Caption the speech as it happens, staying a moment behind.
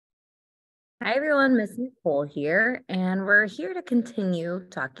Hi everyone, Miss Nicole here, and we're here to continue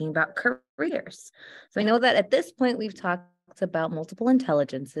talking about careers. So I know that at this point we've talked about multiple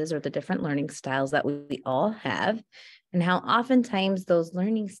intelligences or the different learning styles that we all have, and how oftentimes those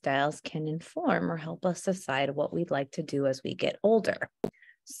learning styles can inform or help us decide what we'd like to do as we get older.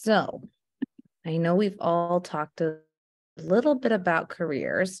 So I know we've all talked a little bit about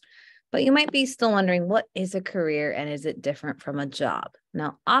careers, but you might be still wondering, what is a career and is it different from a job?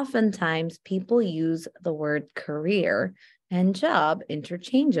 Now, oftentimes people use the word career and job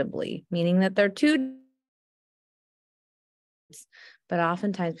interchangeably, meaning that they're two, but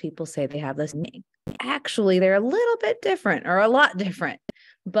oftentimes people say they have the same name. Actually, they're a little bit different or a lot different,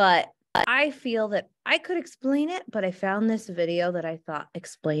 but I feel that I could explain it, but I found this video that I thought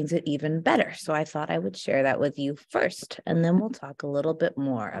explains it even better. So I thought I would share that with you first, and then we'll talk a little bit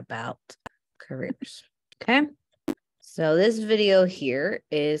more about careers. Okay. So this video here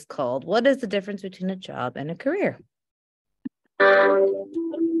is called, "What is the difference between a job and a career?" Job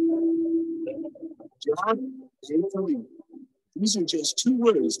and career. These are just two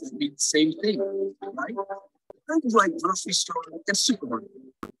words that mean the same thing, right? Kind of like grocery store and supermarket,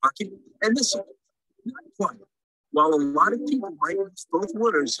 market and this one. Not quite. While a lot of people might use both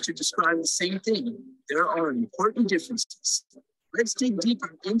words to describe the same thing, there are important differences. Let's dig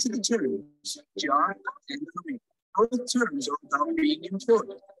deeper into the terms job and career. Both terms are about being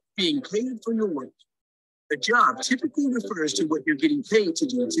employed, being paid for your work. A job typically refers to what you're getting paid to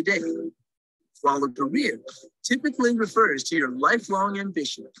do today, while a career typically refers to your lifelong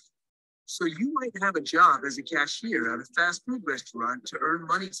ambition. So you might have a job as a cashier at a fast food restaurant to earn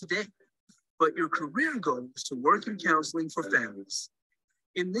money today, but your career goal is to work in counseling for families.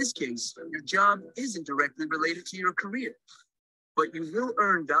 In this case, your job isn't directly related to your career, but you will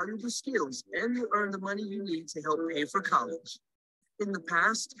earn valuable skills and you'll earn the money you need to help pay for college. In the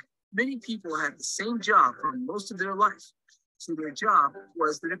past, many people had the same job for most of their life, so their job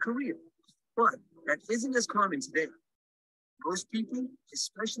was their career. But that isn't as common today. Most people,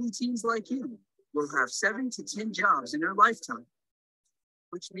 especially teens like you, will have 7 to 10 jobs in their lifetime,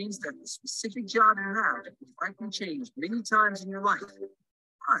 which means that the specific job you have will likely change many times in your life.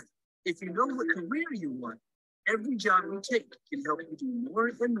 But if you know what career you want, every job you take can help you do more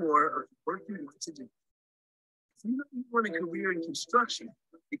and more of the work you want to do. If you want a career in construction,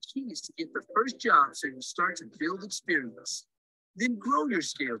 the key is to get the first job so you start to build experience. Then grow your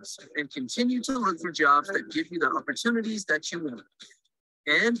skills and continue to look for jobs that give you the opportunities that you want.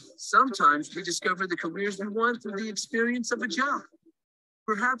 And sometimes we discover the careers we want through the experience of a job.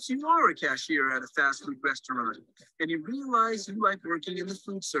 Perhaps you are a cashier at a fast food restaurant and you realize you like working in the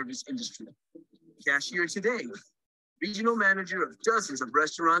food service industry. Cashier today, regional manager of dozens of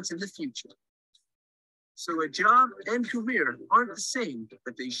restaurants in the future. So a job and career aren't the same,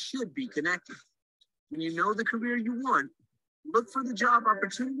 but they should be connected. When you know the career you want, look for the job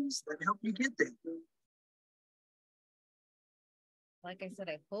opportunities that help you get there. Like I said,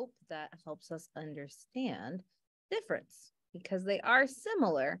 I hope that helps us understand the difference, because they are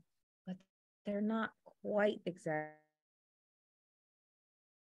similar, but they're not quite exact.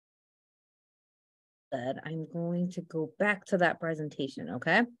 I'm going to go back to that presentation,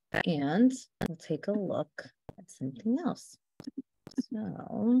 okay? And we'll take a look at something else.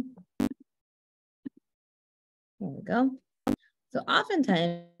 So there we go. So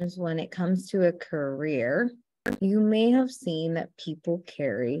oftentimes when it comes to a career, you may have seen that people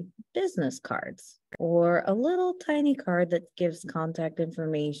carry business cards or a little tiny card that gives contact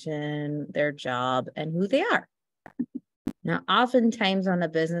information, their job, and who they are. Now, oftentimes on a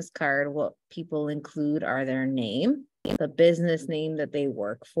business card, what people include are their name, the business name that they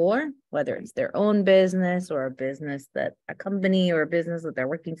work for, whether it's their own business or a business that a company or a business that they're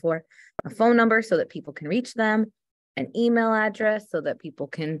working for, a phone number so that people can reach them, an email address so that people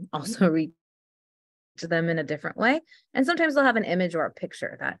can also reach them in a different way. And sometimes they'll have an image or a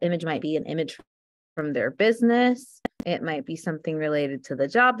picture. That image might be an image from their business. It might be something related to the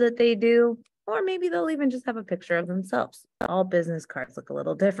job that they do, or maybe they'll even just have a picture of themselves. All business cards look a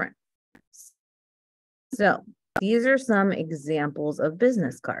little different. So these are some examples of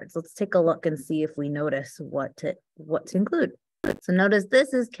business cards. Let's take a look and see if we notice what to include. So notice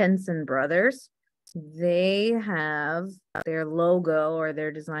this is Kenson Brothers. They have their logo or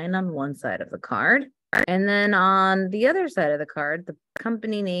their design on one side of the card. And then on the other side of the card, the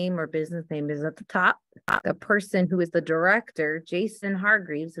company name or business name is at the top. The person who is the director, Jason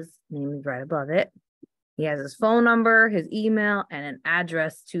Hargreaves, his name is right above it. He has his phone number, his email, and an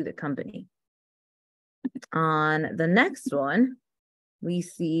address to the company. On the next one, we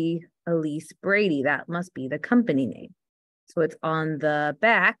see Elise Brady. That must be the company name. So it's on the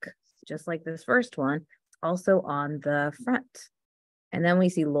back. just like this first one, also on the front. And then we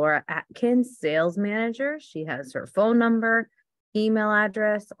see Laura Atkins, sales manager. She has her phone number, email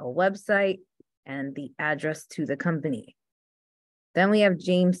address, a website, and the address to the company. Then we have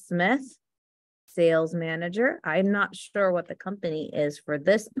James Smith, sales manager. I'm not sure what the company is for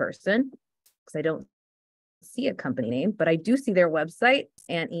this person because I don't see a company name, but I do see their website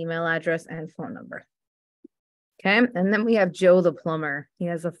and email address and phone number. Okay, and then we have Joe the plumber. He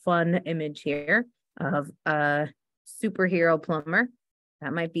has a fun image here of a superhero plumber.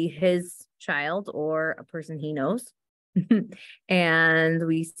 That might be his child or a person he knows. And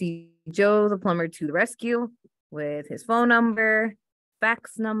we see Joe the plumber to the rescue with his phone number,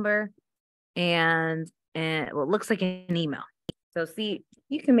 fax number, and what looks like an email. So see,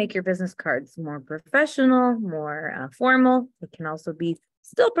 you can make your business cards more professional, more formal. It can also be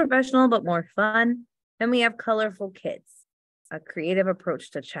still professional, but more fun. Then we have colorful kids, a creative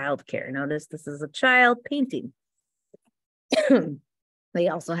approach to childcare. Notice this is a child painting. They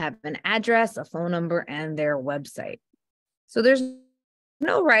also have an address, a phone number, and their website. So there's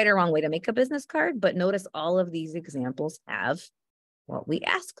no right or wrong way to make a business card, but notice all of these examples have what we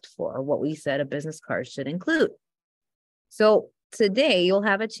asked for, what we said a business card should include. So today you'll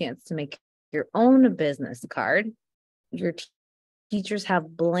have a chance to make your own business card. Your teachers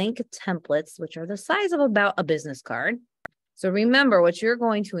have blank templates, which are the size of about a business card. So remember, what you're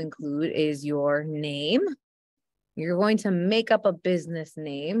going to include is your name. You're going to make up a business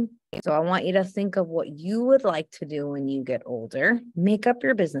name. So I want you to think of what you would like to do when you get older. Make up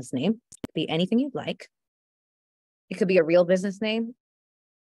your business name. It could be anything you'd like. It could be a real business name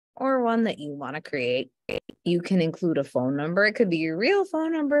or one that you want to create. You can include a phone number. It could be your real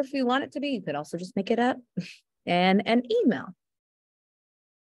phone number if you want it to be. You could also just make it up. And an email.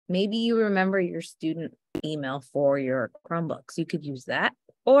 Maybe you remember your student email for your Chromebooks. You could use that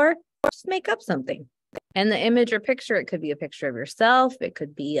or just make up something. And the image or picture, it could be a picture of yourself. It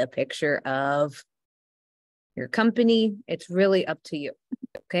could be a picture of your company. It's really up to you.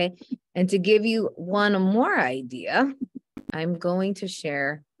 Okay. And to give you one more idea, I'm going to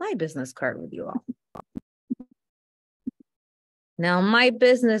share my business card with you all. Now, my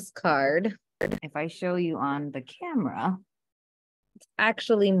business card, if I show you on the camera, it's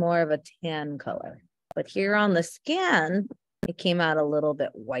actually more of a tan color. But here on the scan, it came out a little bit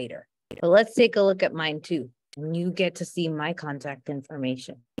whiter. But let's take a look at mine too. And you get to see my contact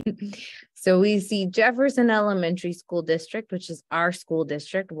information. So we see Jefferson Elementary School District, which is our school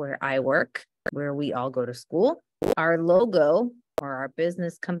district where I work, where we all go to school. Our logo or our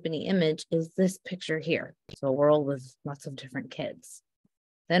business company image is this picture here. So a world with lots of different kids.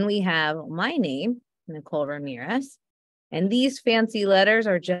 Then we have my name, Nicole Ramirez. And these fancy letters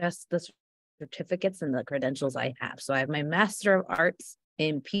are just the certificates and the credentials I have. So I have my Master of Arts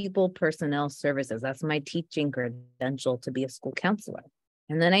in People Personnel Services. That's my teaching credential to be a school counselor.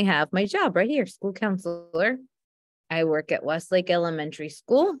 And then I have my job right here, school counselor. I work at Westlake Elementary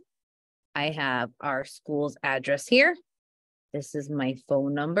School. I have our school's address here. This is my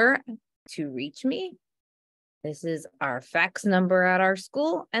phone number to reach me. This is our fax number at our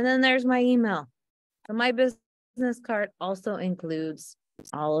school. And then there's my email. So my business card also includes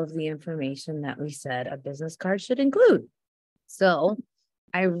all of the information that we said a business card should include. So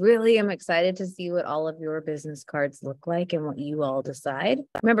I really am excited to see what all of your business cards look like and what you all decide.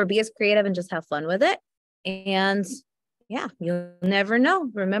 Remember, be as creative and just have fun with it. And yeah, you'll never know.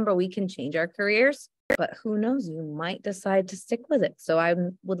 Remember, we can change our careers, but who knows, you might decide to stick with it. So I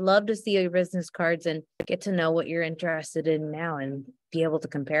would love to see your business cards and get to know what you're interested in now and be able to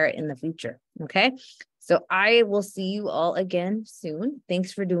compare it in the future. Okay. So I will see you all again soon.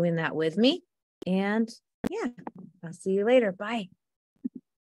 Thanks for doing that with me. And yeah, I'll see you later. Bye.